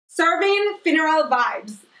Serving funeral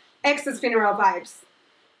vibes. Ex's funeral vibes.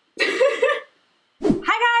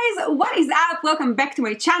 Hi guys, what is up? Welcome back to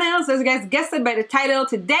my channel. So as you guys guessed it by the title,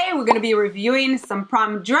 today we're going to be reviewing some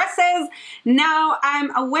prom dresses. Now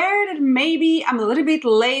I'm aware that maybe I'm a little bit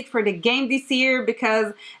late for the game this year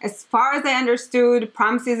because as far as I understood,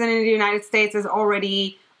 prom season in the United States is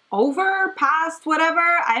already over, past, whatever.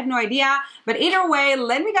 I have no idea. But either way,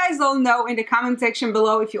 let me guys all know in the comment section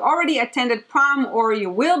below if you already attended prom or you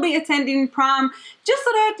will be attending prom, just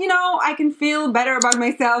so that, you know, I can feel better about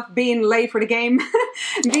myself being late for the game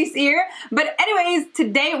this year. But anyways,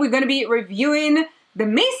 today we're going to be reviewing the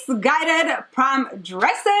misguided prom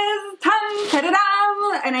dresses.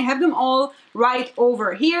 Ta-da-dam! And I have them all right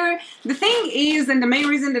over here. The thing is, and the main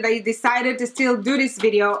reason that I decided to still do this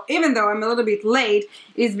video, even though I'm a little bit late,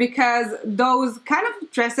 is because those kind of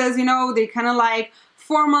dresses, you know, they kind of like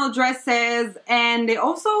formal dresses, and they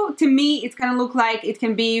also, to me, it's kind of look like it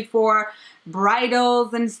can be for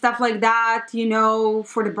bridals and stuff like that, you know,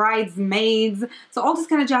 for the bridesmaids, so all this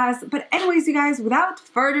kind of jazz. But anyways, you guys, without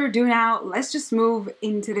further ado now, let's just move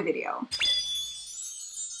into the video.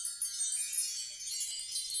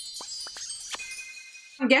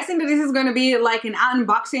 I'm guessing that this is going to be like an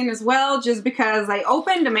unboxing as well, just because I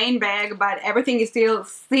opened the main bag, but everything is still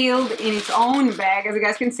sealed in its own bag, as you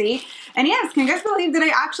guys can see. And yes, can you guys believe that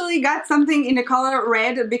I actually got something in the color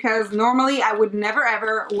red? Because normally I would never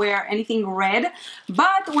ever wear anything red.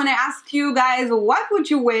 But when I asked you guys what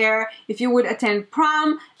would you wear if you would attend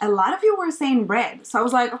prom, a lot of you were saying red. So I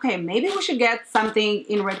was like, okay, maybe we should get something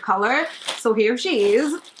in red color. So here she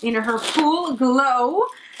is in her full glow.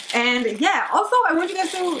 And yeah, also I want you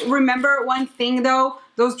guys to remember one thing though,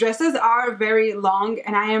 those dresses are very long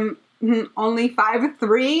and I am only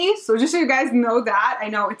 5'3", so just so you guys know that. I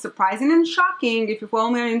know it's surprising and shocking. If you follow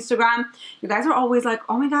me on Instagram, you guys are always like,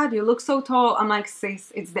 oh my god, you look so tall. I'm like,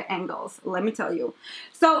 sis, it's the angles, let me tell you.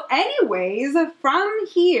 So anyways, from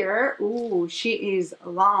here, ooh, she is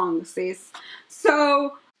long, sis.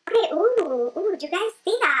 So, okay, ooh, do you guys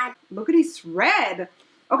see that? Look at this red.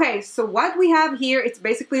 Okay, so what we have here, it's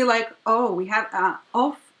basically like, oh, we have an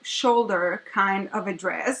off-shoulder kind of a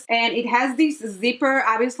dress. And it has this zipper,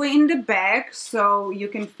 obviously, in the back, so you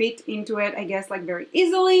can fit into it, I guess, like very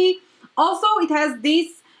easily. Also, it has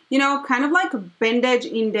this, you know, kind of like a bandage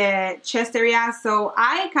in the chest area. So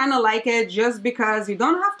I kind of like it just because you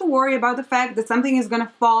don't have to worry about the fact that something is gonna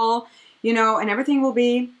fall, you know, and everything will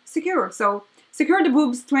be secure. So secure the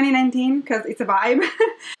boobs 2019, because it's a vibe.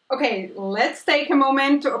 Okay, let's take a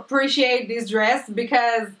moment to appreciate this dress,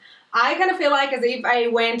 because I kind of feel like as if I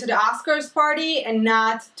went to the Oscars party and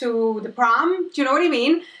not to the prom. Do you know what I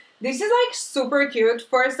mean? This is like super cute.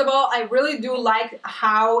 First of all, I really do like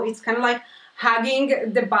how it's kind of like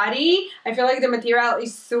hugging the body. I feel like the material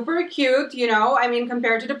is super cute, you know, I mean,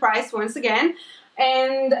 compared to the price once again.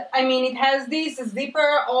 And I mean, it has this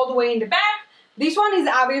zipper all the way in the back. This one is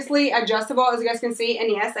obviously adjustable, as you guys can see, and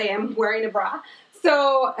yes, I am wearing a bra.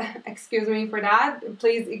 So, excuse me for that.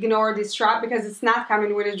 Please ignore this strap because it's not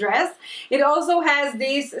coming with a dress. It also has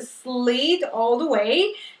this slit all the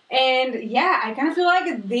way. And yeah, I kind of feel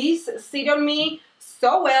like these sit on me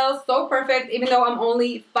so well, so perfect, even though I'm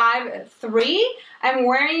only 5'3". I'm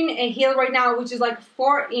wearing a heel right now, which is like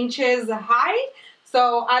 4 inches high.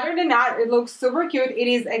 So other than that, it looks super cute. It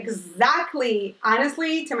is exactly,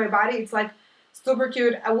 honestly, to my body, it's like super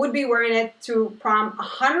cute. I would be wearing it to prom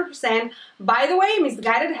 100%. By the way,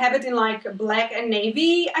 Misguided have it in like black and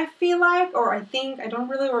navy, I feel like, or I think, I don't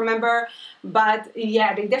really remember. But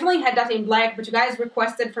yeah, they definitely had that in black, but you guys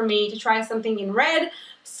requested for me to try something in red.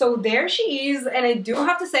 So there she is. And I do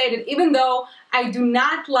have to say that even though I do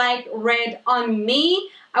not like red on me,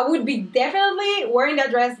 I would be definitely wearing that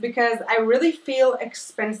dress because I really feel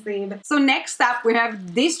expensive. So next up we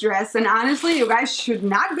have this dress, and honestly you guys should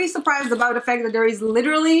not be surprised about the fact that there is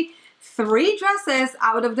literally 3 dresses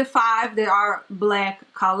out of the 5 that are black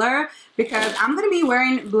color, because I'm gonna be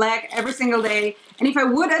wearing black every single day, and if I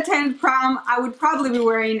would attend prom I would probably be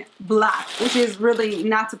wearing black, which is really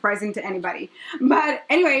not surprising to anybody. But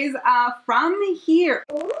anyways, from here,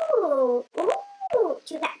 Ooh,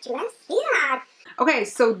 do you guys see that? okay,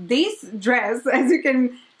 so this dress, as you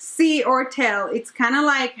can see or tell, it's kind of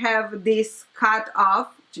like have this cut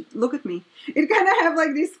off. Look at me. It kind of have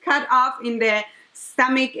like this cut off in the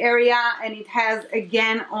stomach area, and it has,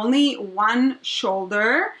 again, only one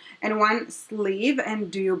shoulder and one sleeve.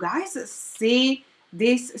 And do you guys see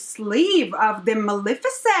this sleeve of the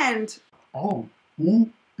Maleficent? Oh, who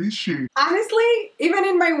is she? Honestly, even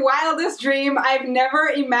in my wildest dream, I've never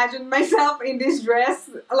imagined myself in this dress.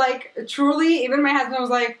 Like, truly, even my husband was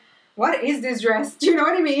like, what is this dress? Do you know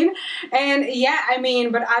what I mean? And yeah, I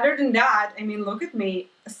mean, but other than that, I mean, look at me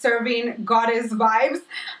serving goddess vibes.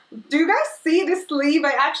 Do you guys see the sleeve?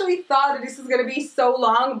 I actually thought that this was gonna be so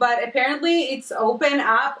long, but apparently it's open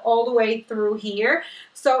up all the way through here.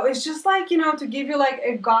 So it's just like, you know, to give you like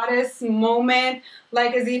a goddess moment,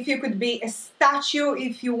 like as if you could be a statue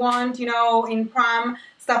if you want, you know, in prom,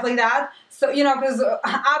 stuff like that. So, you know, because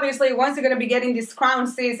obviously once you're gonna be getting this crown,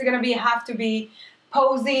 sis, you're gonna have to be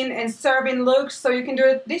posing and serving looks, so you can do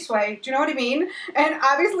it this way. Do you know what I mean? And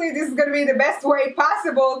obviously this is gonna be the best way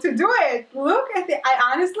possible to do it. Look at it.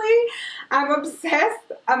 I'm obsessed.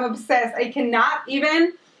 I'm obsessed. I cannot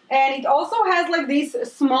even. And it also has like this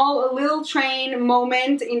small little train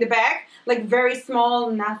moment in the back, like very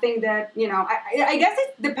small, nothing that, you know, I guess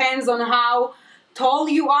it depends on how tall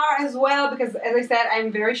you are as well, because as I said, I'm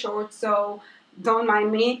very short, so don't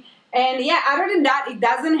mind me. And yeah, other than that, it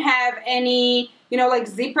doesn't have any, you know, like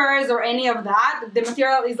zippers or any of that. The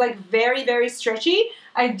material is like very, very stretchy.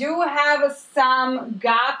 I do have some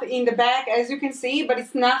gap in the back, as you can see, but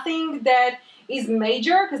it's nothing that is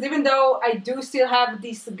major, because even though I do still have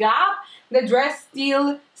this gap, the dress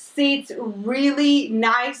still sits really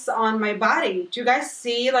nice on my body. Do you guys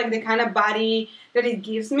see like the kind of body that it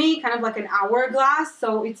gives me? Kind of like an hourglass,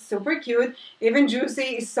 so it's super cute. Even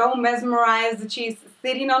Juicy is so mesmerized that she's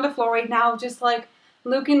sitting on the floor right now, just like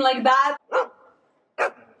looking like that.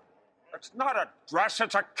 It's not a dress,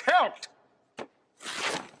 it's a kilt!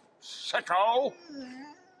 Sicko!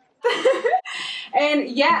 And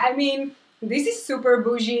yeah, I mean, this is super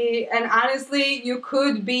bougie, and honestly, you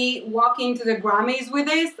could be walking to the Grammys with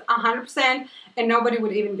this 100% and nobody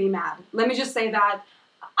would even be mad. Let me just say that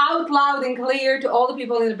out loud and clear to all the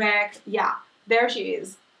people in the back. Yeah, there she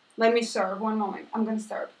is. Let me serve. One moment. I'm gonna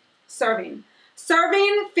serve. Serving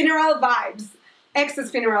funeral vibes. Ex's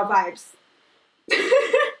funeral vibes.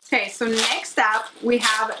 Okay, so next up we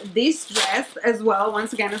have this dress as well.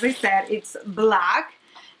 Once again, as I said, it's black.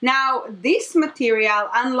 Now, this material,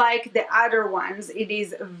 unlike the other ones, it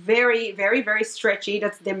is very, very, very stretchy.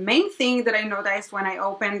 That's the main thing that I noticed when I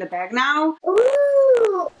opened the bag now.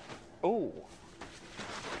 Ooh. Ooh.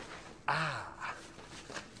 Ah.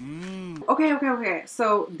 Mmm. Okay.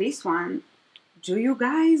 So this one, do you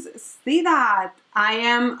guys see that? I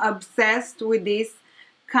am obsessed with this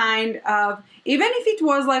kind of, even if it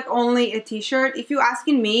was like only a t-shirt, if you're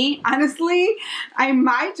asking me, honestly, I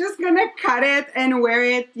might just gonna cut it and wear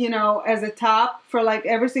it, you know, as a top for like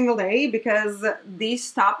every single day, because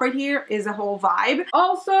this top right here is a whole vibe.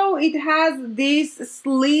 Also, it has this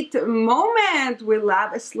slit moment. We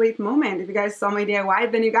love a slit moment. If you guys saw my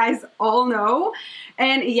DIY, then you guys all know.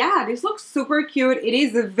 And yeah, this looks super cute. It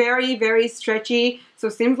is very, very stretchy. So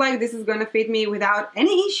it seems like this is gonna fit me without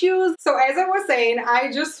any issues. So as I was saying,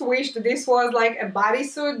 I just wished this was like a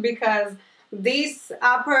bodysuit, because this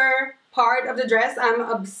upper part of the dress I'm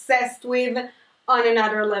obsessed with on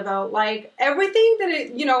another level. Like everything that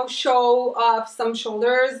it, you know, show off some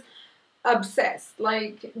shoulders, obsessed.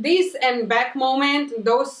 Like this and back moment,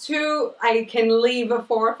 those two I can leave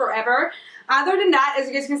for forever. Other than that, as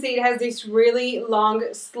you guys can see, it has this really long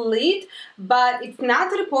slit, but it's not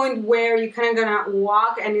to the point where you're kind of gonna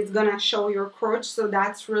walk and it's gonna show your crotch, so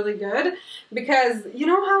that's really good, because you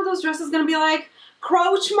know how those dresses gonna be like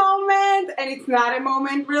crotch moment, and it's not a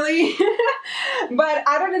moment really. But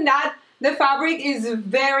other than that, the fabric is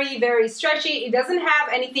very, very stretchy. It doesn't have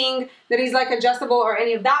anything that is like adjustable or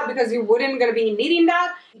any of that, because you wouldn't gonna be needing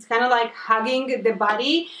that. It's kind of like hugging the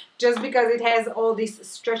body, just because it has all this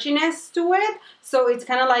stretchiness to it. So it's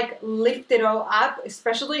kind of like lift it all up,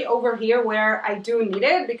 especially over here where I do need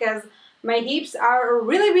it, because my hips are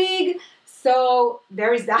really big. So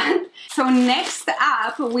there is that. So next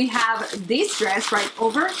up we have this dress right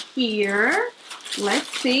over here.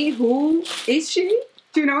 Let's see, who is she?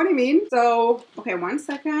 Do you know what I mean? So, okay, one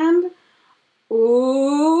second.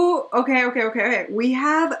 Ooh, okay. We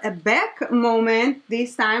have a back moment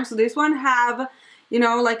this time. So this one have, you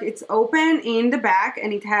know, like it's open in the back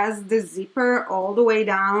and it has the zipper all the way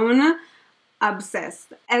down.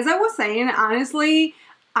 Obsessed. As I was saying, honestly,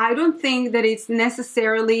 I don't think that it's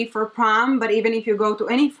necessarily for prom, but even if you go to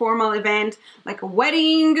any formal event, like a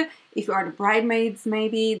wedding, if you are the bridesmaids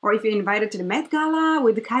maybe, or if you're invited to the Met Gala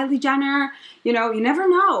with Kylie Jenner, you know, you never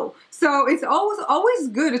know. So it's always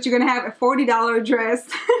good that you're gonna have a $40 dress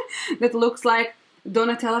that looks like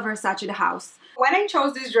Donatella Versace the house. When I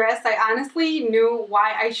chose this dress, I honestly knew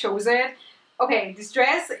why I chose it. Okay, this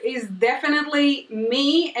dress is definitely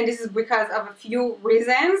me, and this is because of a few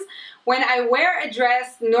reasons. When I wear a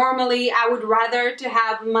dress, normally I would rather to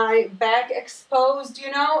have my back exposed,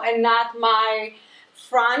 you know, and not my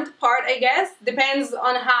front part, I guess. Depends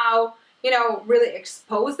on how, you know, really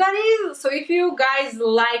exposed that is. So if you guys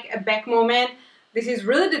like a back moment, this is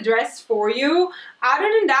really the dress for you. Other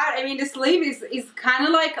than that, I mean, the sleeve is kind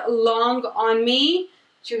of like long on me.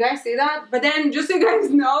 Do you guys see that? But then, just so you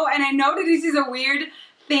guys know, and I know that this is a weird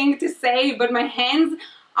thing to say, but my hands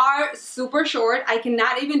are super short. I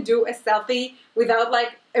cannot even do a selfie without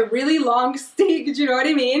like a really long stick. Do you know what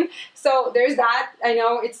I mean? So there's that. I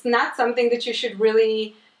know it's not something that you should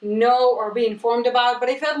really know or be informed about, but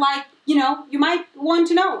I felt like, you know, you might want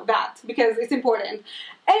to know that because it's important.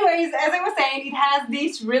 Anyways, as I was saying, it has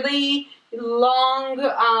this really long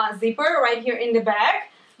zipper right here in the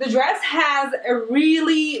back. The dress has a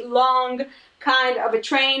really long kind of a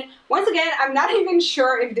train. Once again, I'm not even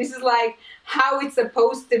sure if this is like how it's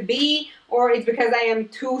supposed to be or it's because I am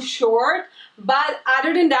too short. But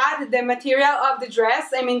other than that, the material of the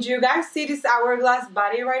dress, I mean, do you guys see this hourglass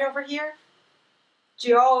body right over here? Do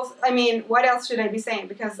you all, I mean, what else should I be saying?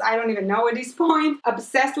 Because I don't even know at this point.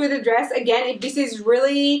 Obsessed with the dress. Again, if this is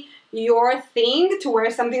really your thing to wear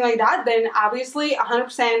something like that, then obviously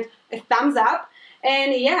 100% a thumbs up.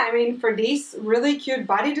 And yeah, I mean, for this really cute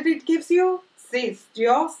body that it gives you, do you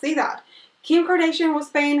all see that? Kim Kardashian was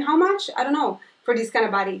paying how much? I don't know, for this kind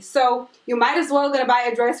of body. So you might as well gonna buy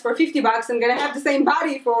a dress for 50 bucks and gonna have the same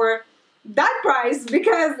body for that price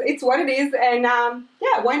because it's what it is. And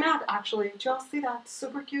yeah, why not actually? Do you all see that?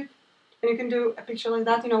 Super cute. And you can do a picture like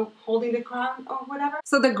that, you know, holding the crown or whatever.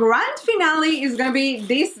 So the grand finale is gonna be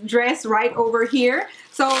this dress right over here.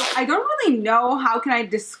 So I don't really know how can I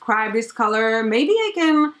describe this color. Maybe I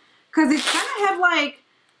can, because it kind of have like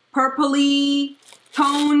purpley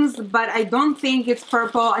tones, but I don't think it's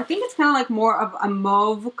purple. I think it's kind of like more of a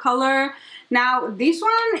mauve color. Now this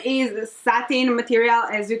one is satin material,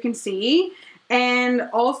 as you can see. And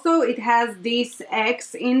also it has this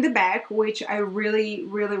X in the back, which I really,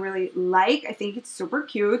 really, really like. I think it's super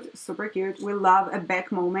cute, super cute. We love a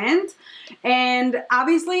back moment. And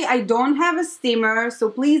obviously I don't have a steamer, so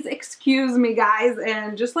please excuse me guys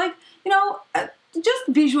and just like, you know, just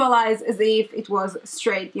visualize as if it was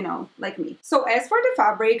straight, you know, like me. So as for the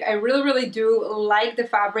fabric, I really, really do like the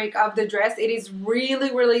fabric of the dress. It is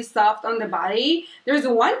really, really soft on the body. There's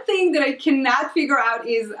one thing that I cannot figure out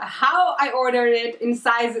is how I ordered it in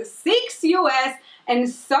size 6 US and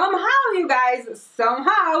somehow, you guys,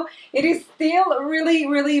 somehow it is still really,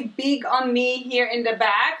 really big on me here in the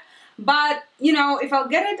back. But, you know, if I'll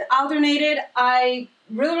get it alternated, I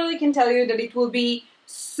really, really can tell you that it will be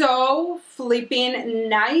so flipping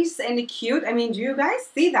nice and cute. I mean, do you guys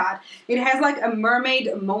see that? It has like a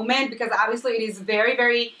mermaid moment because obviously it is very,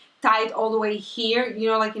 very tight all the way here, you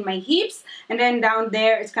know, like in my hips. And then down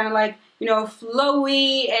there, it's kind of like, you know,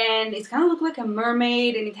 flowy and it's kind of look like a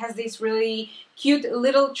mermaid and it has this really cute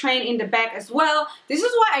little train in the back as well. This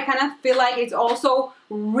is why I kind of feel like it's also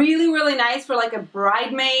really, really nice for like a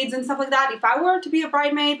bridesmaids and stuff like that. If I were to be a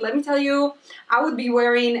bridesmaid, let me tell you, I would be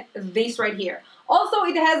wearing this right here. Also,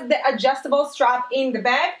 it has the adjustable strap in the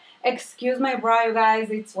back. Excuse my bra, you guys,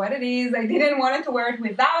 it's what it is. I didn't want to wear it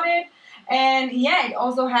without it. And yeah, it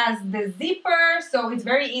also has the zipper, so it's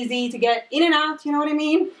very easy to get in and out, you know what I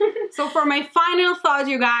mean? So for my final thought,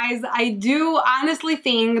 you guys, I do honestly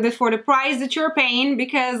think that for the price that you're paying,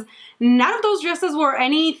 because none of those dresses were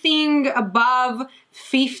anything above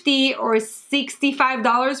 $50 or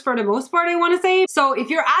 $65 for the most part, I want to say. So if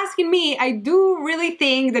you're asking me, I do really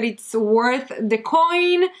think that it's worth the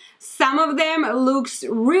coin. Some of them looks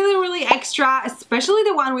really, really extra, especially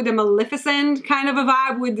the one with the Maleficent kind of a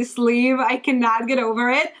vibe with the sleeve. I cannot get over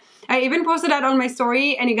it. I even posted that on my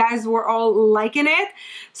story and you guys were all liking it.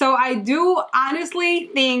 So I do honestly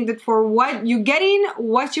think that for what you get in,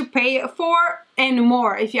 what you pay for and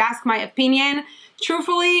more, if you ask my opinion,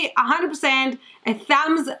 truthfully, 100% a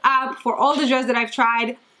thumbs up for all the dresses that I've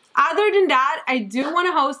tried. Other than that, I do want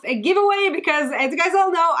to host a giveaway because as you guys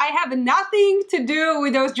all know, I have nothing to do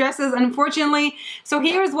with those dresses, unfortunately. So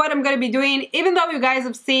here's what I'm going to be doing. Even though you guys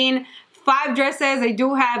have seen 5 dresses, I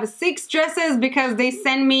do have 6 dresses because they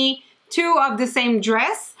send me 2 of the same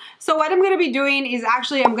dress. So what I'm going to be doing is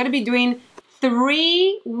actually I'm going to be doing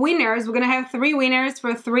 3 winners. We're going to have 3 winners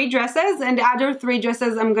for 3 dresses, and the other 3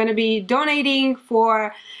 dresses I'm going to be donating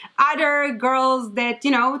for other girls that,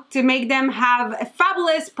 you know, to make them have a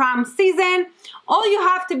fabulous prom season. All you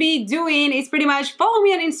have to be doing is pretty much follow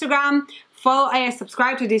me on Instagram,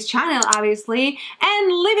 subscribe to this channel obviously,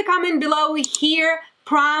 and leave a comment below here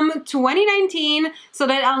Prom 2019 so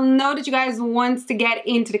that I'll know that you guys want to get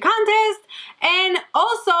into the contest, and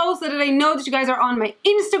also so that I know that you guys are on my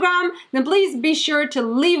Instagram. Then please be sure to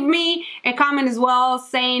leave me a comment as well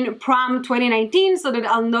saying Prom 2019 so that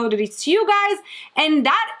I'll know that it's you guys. And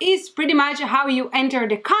that is pretty much how you enter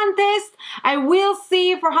the contest. I will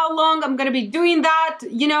see for how long I'm gonna be doing that.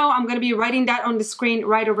 You know, I'm gonna be writing that on the screen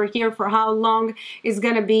right over here for how long it's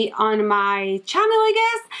gonna be on my channel, I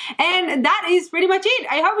guess. And that is pretty much it.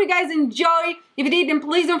 I hope you guys enjoy. If you did, then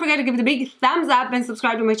please don't forget to give it a big thumbs up and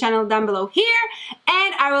subscribe to my channel down below here.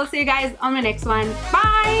 And I will see you guys on the next one.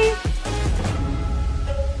 Bye!